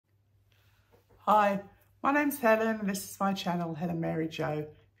Hi, my name's Helen and this is my channel, Helen Mary Jo.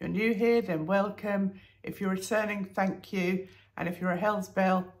 If you're new here, then welcome. If you're returning, thank you. And if you're a Hell's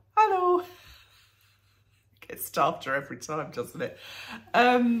Bell, hello. Gets starter every time, doesn't it?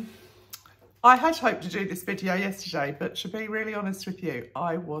 I had hoped to do this video yesterday, but to be really honest with you,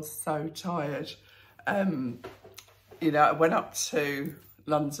 I was so tired. You know, I went up to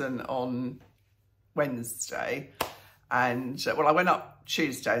London on Wednesday and, well, I went up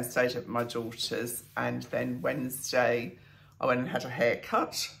Tuesday and stayed at my daughter's, and then Wednesday I went and had a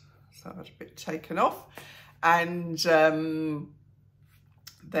haircut, so I had a bit taken off, and then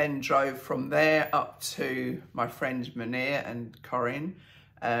drove from there up to my friend Munir and Corinne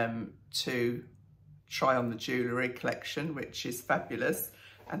to try on the jewellery collection, which is fabulous,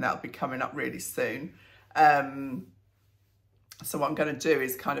 and that'll be coming up really soon. So what I'm going to do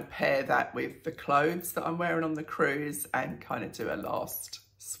is kind of pair that with the clothes that I'm wearing on the cruise and kind of do a last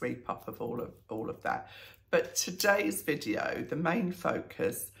sweep up of all of that. But today's video, the main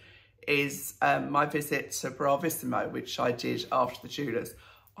focus is my visit to Bravissimo, which I did after the jewellers.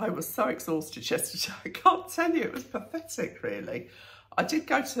 I was so exhausted yesterday, I can't tell you, it was pathetic really. I did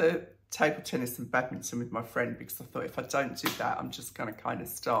go to table tennis and badminton with my friend because I thought if I don't do that, I'm just going to kind of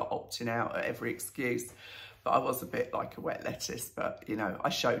start opting out at every excuse. But I was a bit like a wet lettuce, but you know, I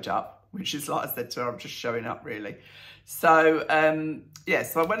showed up, which is like I said to her, I'm just showing up really. So yeah,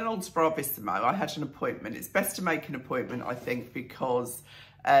 so I went along to Bravissimo. I had an appointment. It's best to make an appointment, I think, because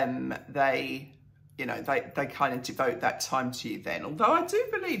they kind of devote that time to you then. Although I do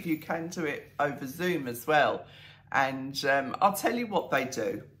believe you can do it over Zoom as well. And I'll tell you what they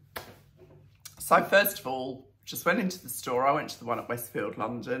do. So first of all, just went into the store. I went to the one at Westfield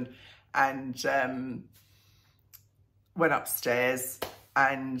London and went upstairs,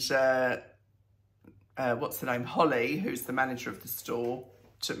 and what's her name? Holly, who's the manager of the store,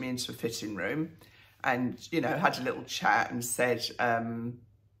 took me into a fitting room and, you know, had a little chat and said, do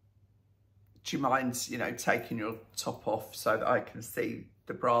you mind, you know, taking your top off so that I can see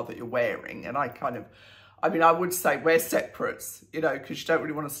the bra that you're wearing? And I kind of, I mean, I would say wear separates, you know, because you don't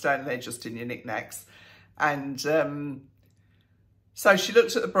really want to stand there just in your knickknacks. And so she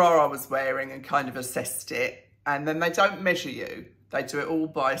looked at the bra I was wearing and kind of assessed it. And then they don't measure you. They do it all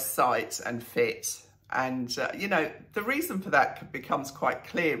by sight and fit. And, you know, the reason for that becomes quite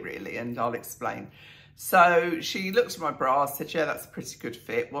clear, really, and I'll explain. So she looked at my bra, said, yeah, that's a pretty good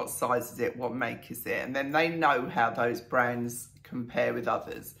fit. What size is it? What make is it? And then they know how those brands compare with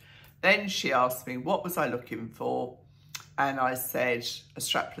others. Then she asked me, what was I looking for? And I said, a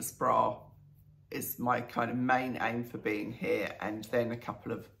strapless bra is my kind of main aim for being here, and then a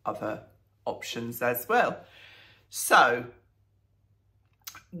couple of other options as well. So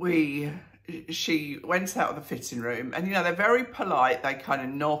she went out of the fitting room, and, you know, they're very polite. They kind of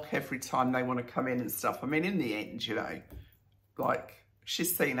knock every time they want to come in and stuff. I mean, in the end, you know, like,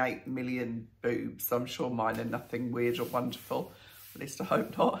 she's seen 8 million boobs. I'm sure mine are nothing weird or wonderful. At least I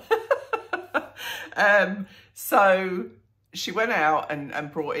hope not. So she went out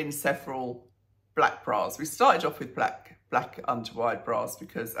and brought in several black bras. We started off with black underwide bras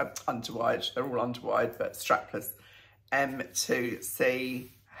because, underwide, they're all underwide, but strapless, to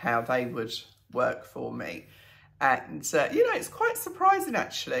see how they would work for me. And, you know, it's quite surprising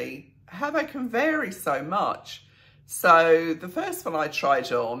actually how they can vary so much. So the first one I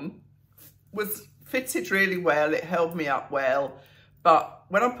tried on was fitted really well. It held me up well. But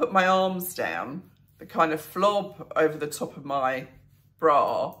when I put my arms down, the kind of flob over the top of my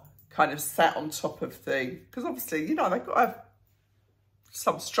bra kind of sat on top of the, because obviously, you know, they've got to have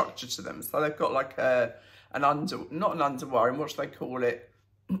some structure to them. So they've got like not an underwiring, what do they call it?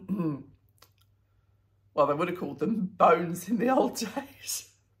 Well, they would have called them bones in the old days.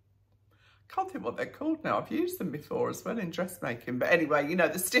 Can't think what they're called now. I've used them before as well in dressmaking. But anyway, you know,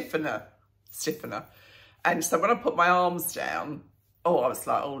 the stiffener. And so when I put my arms down, oh, I was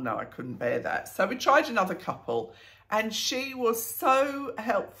like, oh no, I couldn't bear that. So we tried another couple, and she was so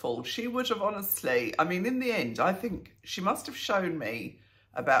helpful. She would have honestly, I mean, in the end, I think she must have shown me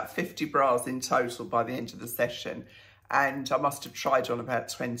about 50 bras in total by the end of the session. And I must have tried on about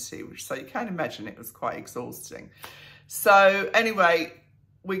 20, so you can imagine it was quite exhausting. So anyway,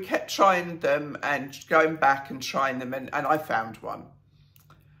 we kept trying them and going back and trying them, and I found one.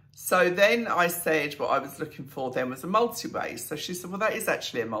 So then I said what I was looking for then was a multi-way. So she said, well, that is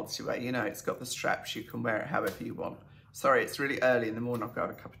actually a multi-way. You know, it's got the straps. You can wear it however you want. Sorry, it's really early in the morning. I'll go have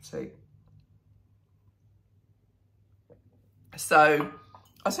a cup of tea. So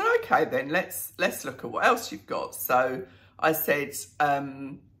I said, okay, then let's look at what else you've got. So I said,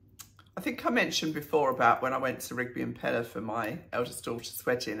 I think I mentioned before about when I went to Rigby and Pella for my eldest daughter's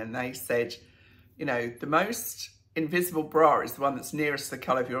wedding, and they said, you know, the most invisible bra is the one that's nearest the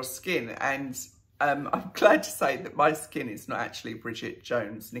colour of your skin. And I'm glad to say that my skin is not actually Bridget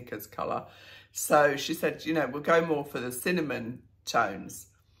Jones' knickers colour. So she said, you know, we'll go more for the cinnamon tones.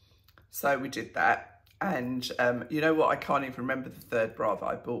 So we did that. And you know what? I can't even remember the third bra that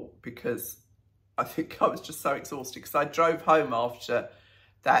I bought because I think I was just so exhausted because I drove home after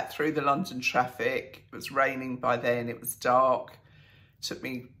that through the London traffic. It was raining by then. It was dark. It took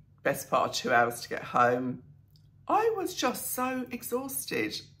me best part of 2 hours to get home. I was just so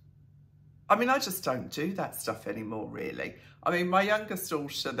exhausted. I mean, I just don't do that stuff anymore, really. I mean, my youngest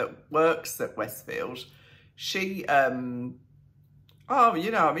daughter that works at Westfield, she, oh,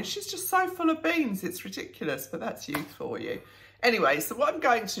 you know, I mean, she's just so full of beans. It's ridiculous, but that's youth for you. Anyway, so what I'm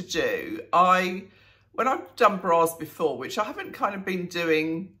going to do, when I've done bras before, which I haven't kind of been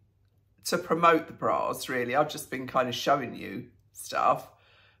doing to promote the bras, really, I've just been kind of showing you stuff.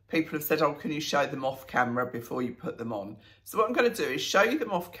 People have said, oh, can you show them off camera before you put them on? So what I'm going to do is show you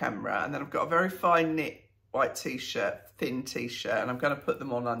them off camera, and then I've got a very fine knit white t-shirt, thin t-shirt, and I'm going to put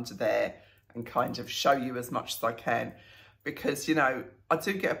them on under there and kind of show you as much as I can. Because, you know, I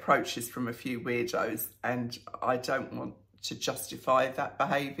do get approaches from a few weirdos, and I don't want to justify that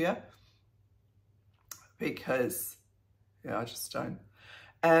behaviour. Because, yeah, I just don't.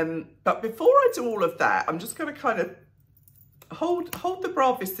 But before I do all of that, I'm just going to kind of hold the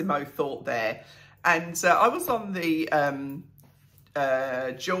Bravissimo thought there. And I was on the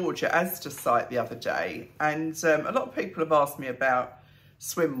Georgia Asda site the other day, and a lot of people have asked me about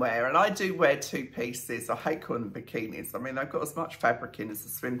swimwear, and I do wear two pieces. I hate calling them bikinis. I mean, they've got as much fabric in as a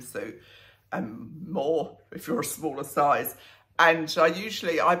swimsuit, and more if you're a smaller size. And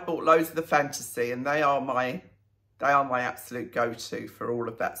I bought loads of the Fantasy, and they are my absolute go-to for all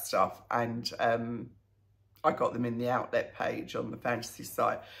of that stuff. And I got them in the outlet page on the Fantasy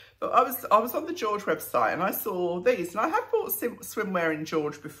site. But I was on the George website, and I saw these, and I have bought swimwear in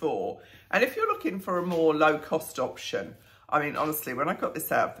George before. And if you're looking for a more low-cost option, I mean, honestly, when I got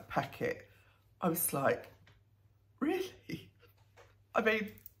this out of the packet, I was like, really? I mean,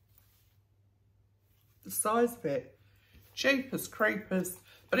 the size of it, jeepers creepers.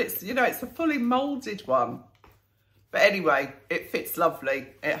 But it's, you know, it's a fully moulded one. But anyway, it fits lovely.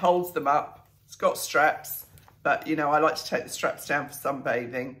 It holds them up. It's got straps. But, you know, I like to take the straps down for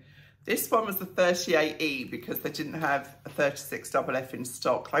sunbathing. This one was the 38E because they didn't have a 36FF in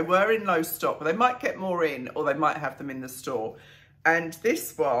stock. They were in low stock, but they might get more in, or they might have them in the store. And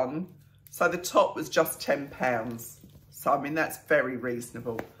this one, so the top was just £10. So, I mean, that's very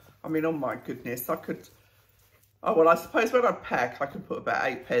reasonable. I mean, oh my goodness, I could... Oh, well, I suppose when I pack, I could put about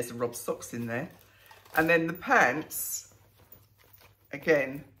 8 pairs of Rob's socks in there. And then the pants,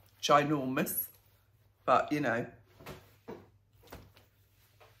 again, ginormous, but, you know.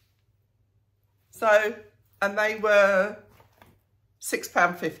 So, and they were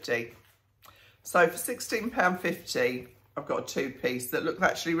 £6.50. So for £16.50, I've got a two-piece that looked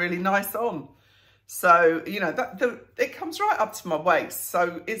actually really nice on. So, you know, it comes right up to my waist.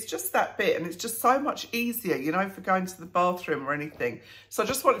 So it's just that bit, and it's just so much easier, you know, for going to the bathroom or anything. So I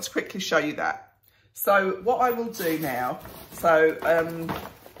just wanted to quickly show you that. So what I will do now, so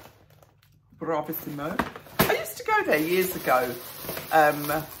Bravissimo. I used to go there years ago,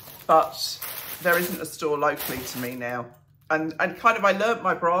 but there isn't a store locally to me now. And kind of I learnt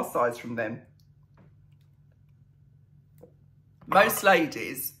my bra size from them. Most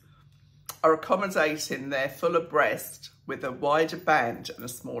ladies are accommodating their fuller breast with a wider band and a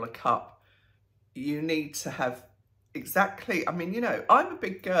smaller cup. You need to have exactly, I mean, you know, I'm a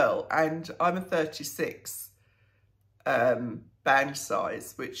big girl and I'm a 36 band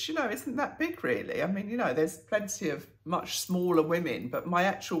size, which, you know, isn't that big really. I mean, you know, there's plenty of much smaller women, but my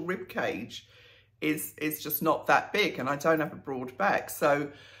actual rib cage is just not that big, and I don't have a broad back. So,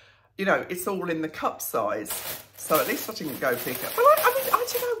 you know, it's all in the cup size. So at least I didn't go bigger. But I mean, I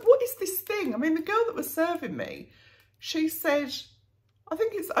don't know, what is this thing? I mean, the girl that was serving me, she said, I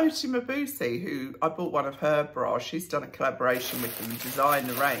think it's Oti Mabusi, who I bought one of her bras. She's done a collaboration with them and designed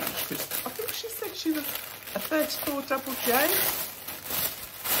the range. Because I think she said she was a 34 double J.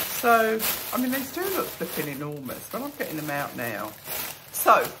 So, I mean, these do look flipping enormous, but I'm getting them out now.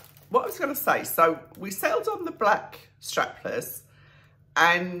 So, what I was going to say, so we settled on the black strapless,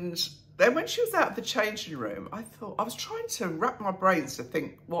 and then when she was out of the changing room, I was trying to wrap my brains to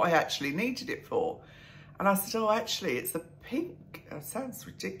think what I actually needed it for. And I said, oh, actually, it's a pink. It sounds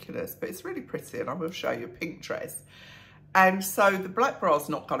ridiculous, but it's really pretty, and I will show you a pink dress. And so the black bra's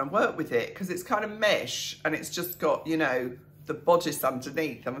not going to work with it because it's kind of mesh, and it's just got, you know, the bodice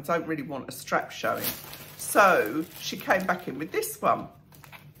underneath, and I don't really want a strap showing. So she came back in with this one.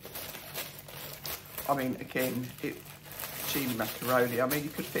 I mean, again, cheese macaroni. I mean, you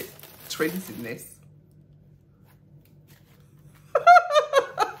could fit twins in this.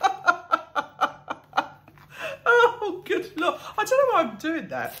 Oh, good Lord. I don't know why I'm doing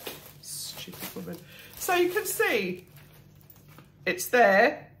that. Stupid woman. So you can see it's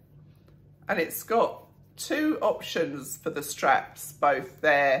there, and it's got two options for the straps, both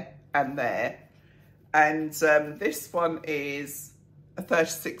there and there. And this one is a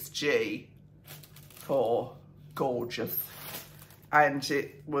 36G for gorgeous. And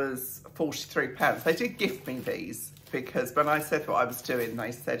it was £43. They did gift me these because when I said what I was doing,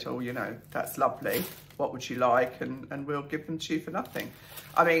 they said, oh, you know, that's lovely. What would you like? And we'll give them to you for nothing.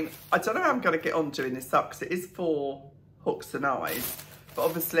 I mean, I don't know how I'm going to get on doing this up because it is for hooks and eyes. But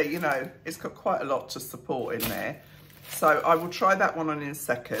obviously, you know, it's got quite a lot to support in there. So I will try that one on in a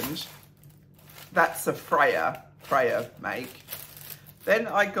second. That's a Freya make. Then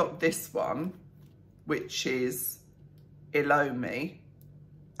I got this one, which is Ilomi,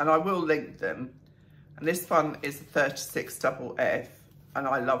 and I will link them. And this one is a 36FF, and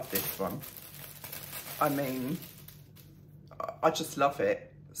I love this one. I mean, I just love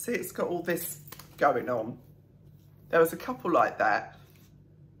it. See, it's got all this going on. There was a couple like that.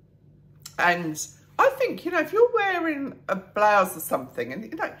 And I think, you know, if you're wearing a blouse or something, and,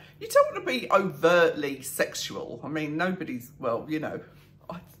 you know, you don't want to be overtly sexual. I mean, nobody's, well, you know,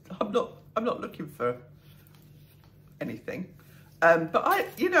 I'm not looking for anything. But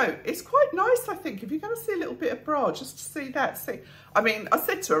you know, it's quite nice, I think, if you're going to see a little bit of bra, just to see that. See, I mean, I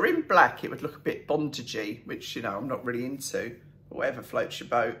said to her, in black, it would look a bit bondagey, which, you know, I'm not really into, but whatever floats your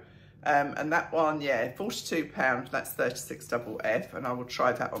boat. And that one, yeah, £42, that's 36FF, and I will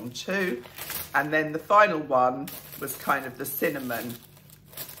try that on too. And then the final one was kind of the cinnamon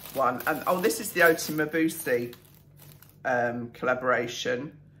one. And oh, this is the Oti Mabuse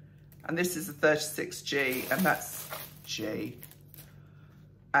collaboration. And this is a 36G, and that's G.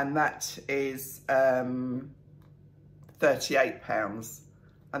 And that is £38.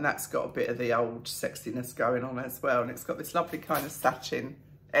 And that's got a bit of the old sexiness going on as well. And it's got this lovely kind of satin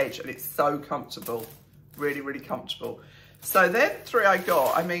edge, and it's so comfortable, really, really comfortable. So they're the three I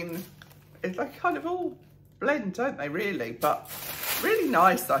got. I mean, it's like kind of all blend, don't they, really? But really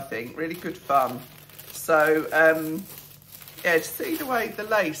nice, I think, really good fun. So, yeah, to see the way the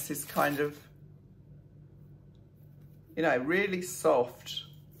lace is kind of, you know, really soft,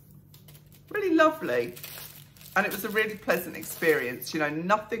 really lovely. And it was a really pleasant experience. You know,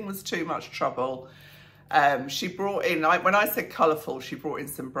 nothing was too much trouble. She brought in, when I said colourful, she brought in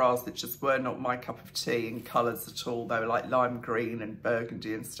some bras that just were not my cup of tea in colours at all. They were like lime green and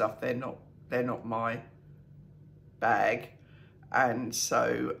burgundy and stuff. They're not my bag. And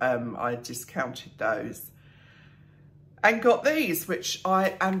so I discounted those and got these, which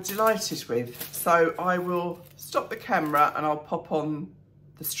I am delighted with. So I will stop the camera and I'll pop on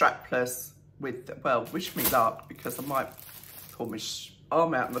the Strapless with, well, wish me luck, because I might pull my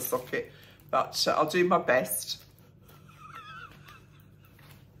arm out of my socket. But I'll do my best.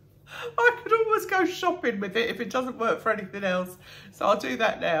 I could always go shopping with it if it doesn't work for anything else. So I'll do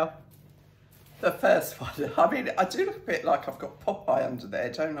that now. The first one, I mean, I do look a bit like I've got Popeye under there,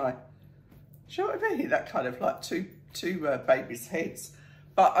 don't I? Do you know what I mean? That kind of like two babies' heads.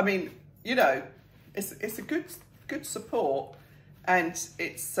 But I mean, you know, it's a good support, and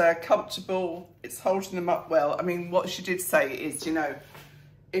it's comfortable. It's holding them up well. I mean, what she did say is, you know,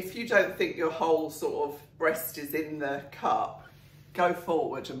 if you don't think your whole sort of breast is in the cup, go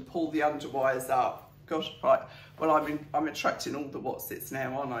forward and pull the underwires up. Gosh, right. Well, I'm attracting all the whatsits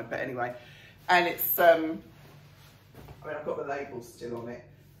now, aren't I? But anyway, and it's, I mean, I've got the label still on it,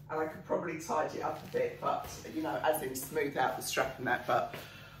 and I could probably tidy it up a bit, but, you know, as in smooth out the strap and that, but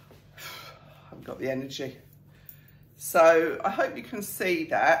I haven't got the energy. So I hope you can see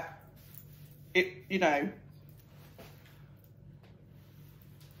that. It, you know,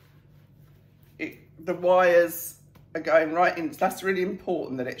 the wires are going right in. That's really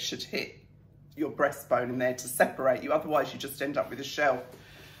important, that it should hit your breastbone in there to separate you. Otherwise, you just end up with a shell.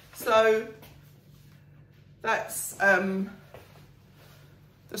 So that's the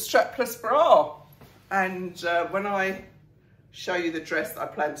strapless bra. And when I show you the dress I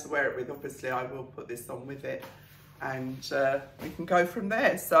plan to wear it with, obviously I will put this on with it, and we can go from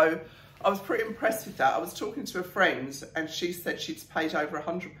there. So I was pretty impressed with that. I was talking to a friend and she said she'd paid over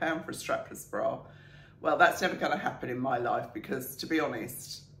 £100 for a strapless bra. Well, that's never going to happen in my life, because, to be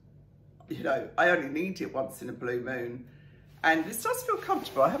honest, you know, I only need it once in a blue moon. And this does feel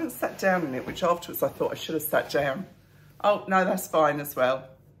comfortable. I haven't sat down in it, which afterwards I thought I should have sat down. Oh, no, that's fine as well.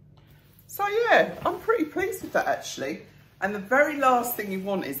 So, yeah, I'm pretty pleased with that, actually. And the very last thing you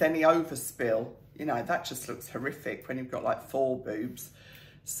want is any overspill. You know, that just looks horrific when you've got like 4 boobs.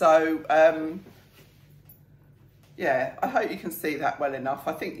 So, yeah, I hope you can see that well enough.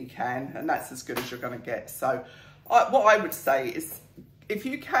 I think you can, and that's as good as you're going to get. So what I would say is, if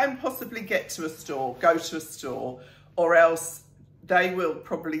you can possibly get to a store, go to a store, or else they will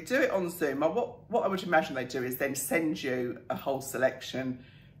probably do it on Zoom. What I would imagine they do is then send you a whole selection,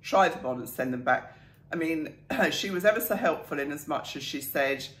 try them on and send them back. I mean, she was ever so helpful in as much as she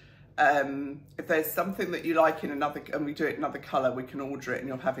said, if there's something that you like in another, and we do it in another colour, we can order it and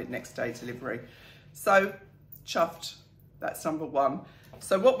you'll have it next day delivery. So, chuffed. That's number 1.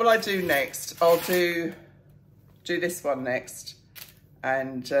 So what will I do next? I'll do this one next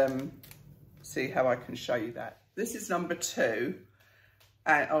and see how I can show you that. This is number 2.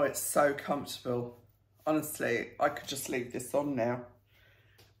 And oh, it's so comfortable. Honestly, I could just leave this on now.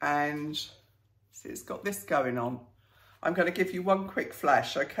 And see, it's got this going on. I'm going to give you one quick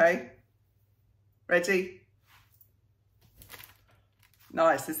flash, okay? Ready?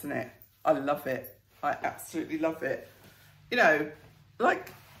 Nice, isn't it? I love it. I absolutely love it. You know,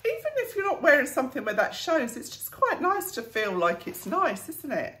 like, even if you're not wearing something where that shows, it's just quite nice to feel like it's nice,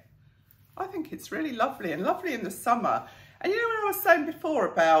 isn't it? I think it's really lovely, and lovely in the summer. And you know, when I was saying before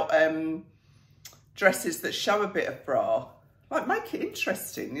about dresses that show a bit of bra, like, make it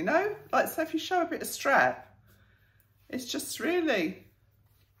interesting, you know? Like, so if you show a bit of strap, it's just really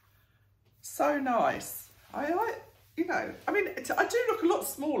so nice. I like, you know, I mean, I do look a lot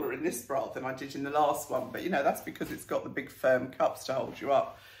smaller in this bra than I did in the last one, but, you know, that's because it's got the big firm cups to hold you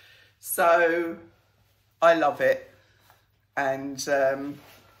up. So I love it, and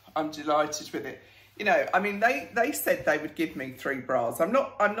I'm delighted with it. You know, I mean, they said they would give me 3 bras. I'm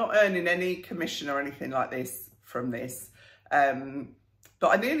not earning any commission or anything like this from this.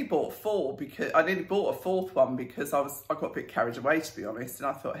 But I nearly bought 4 because I nearly bought a 4th one because I got a bit carried away, to be honest. And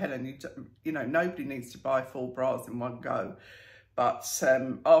I thought, Helen, you know, nobody needs to buy 4 bras in one go. But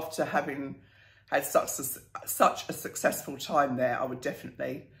after having had such a successful time there, I would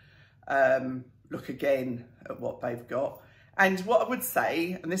definitely look again at what they've got. And what I would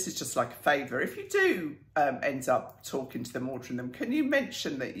say, and this is just like a favour, if you do end up talking to them, ordering them, can you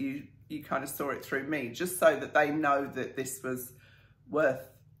mention that you kind of saw it through me, just so that they know that this was worth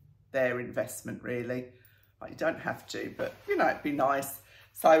their investment, really. Like, you don't have to, but, you know, it'd be nice.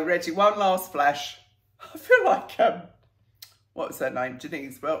 So, ready, one last flash. I feel like, what was her name?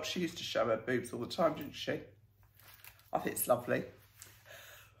 Denise Welch. She used to show her boobs all the time, didn't she? I think it's lovely.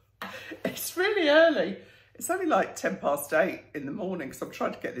 It's really early. It's only like 8:10 in the morning, because I'm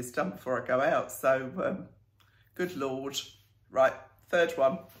trying to get this done before I go out. So, good Lord. Right, 3rd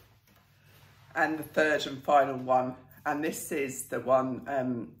one. And the 3rd and final one. And this is the one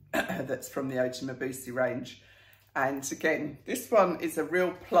that's from the Otimabusi range. And again, this one is a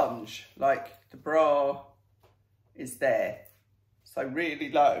real plunge. Like, the bra is there, so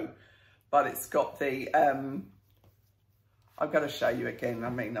really low, but it's got the, I'm going to show you again.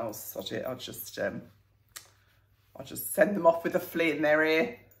 I mean, I'll sod it. I'll just send them off with a flea in their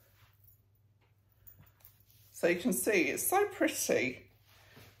ear. So you can see, it's so pretty,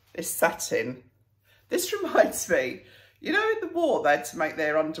 this satin. This reminds me, you know, in the war, they had to make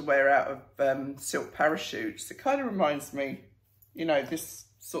their underwear out of silk parachutes. It kind of reminds me, you know, this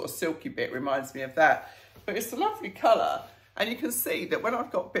sort of silky bit reminds me of that. But it's a lovely colour. And you can see that when I've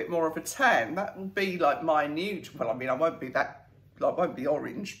got a bit more of a tan, that will be like my nude. Well, I mean, I won't be that, I won't be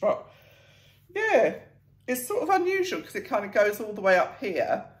orange, but yeah, it's sort of unusual because it kind of goes all the way up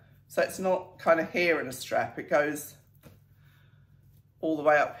here. So it's not kind of here in a strap. It goes all the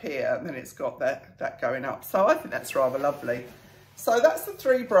way up here, and then it's got that going up. So I think that's rather lovely. So that's the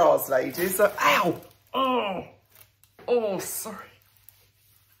 3 bras, ladies. Ow! Oh, sorry.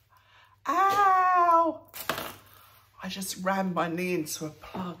 Ow! I just rammed my knee into a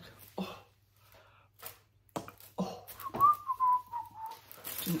plug. Oh.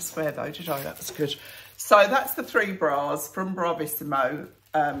 Didn't swear though, did I? That was good. So that's the 3 bras from Bravissimo.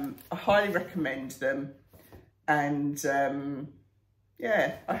 I highly recommend them. And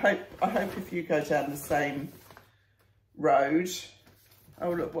yeah, I hope if you go down the same road. Oh,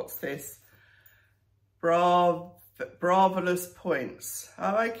 look, what's this? Bravolous points.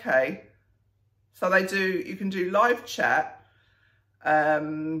 Oh, okay. So you can do live chat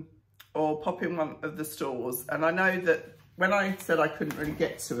or pop in one of the stores. And I know that when I said I couldn't really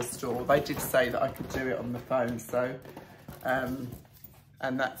get to a store, they did say that I could do it on the phone. So, and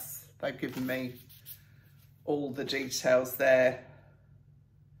they've given me all the details there.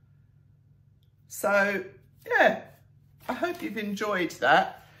 So, yeah, I hope you've enjoyed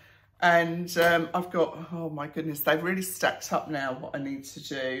that. And I've got, oh my goodness, they've really stacked up now what I need to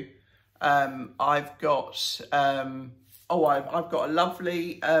do. I've got I've got a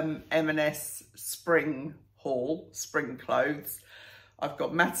lovely M&S spring haul, spring clothes. I've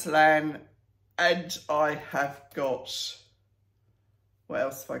got Matalan, and I have got, what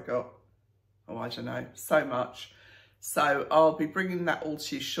else have I got? Oh, I don't know, so much. So I'll be bringing that all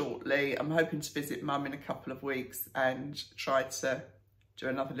to you shortly. I'm hoping to visit Mum in a couple of weeks and try to do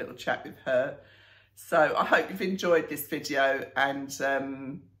another little chat with her. So I hope you've enjoyed this video, and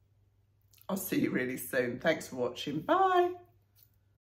I'll see you really soon. Thanks for watching. Bye.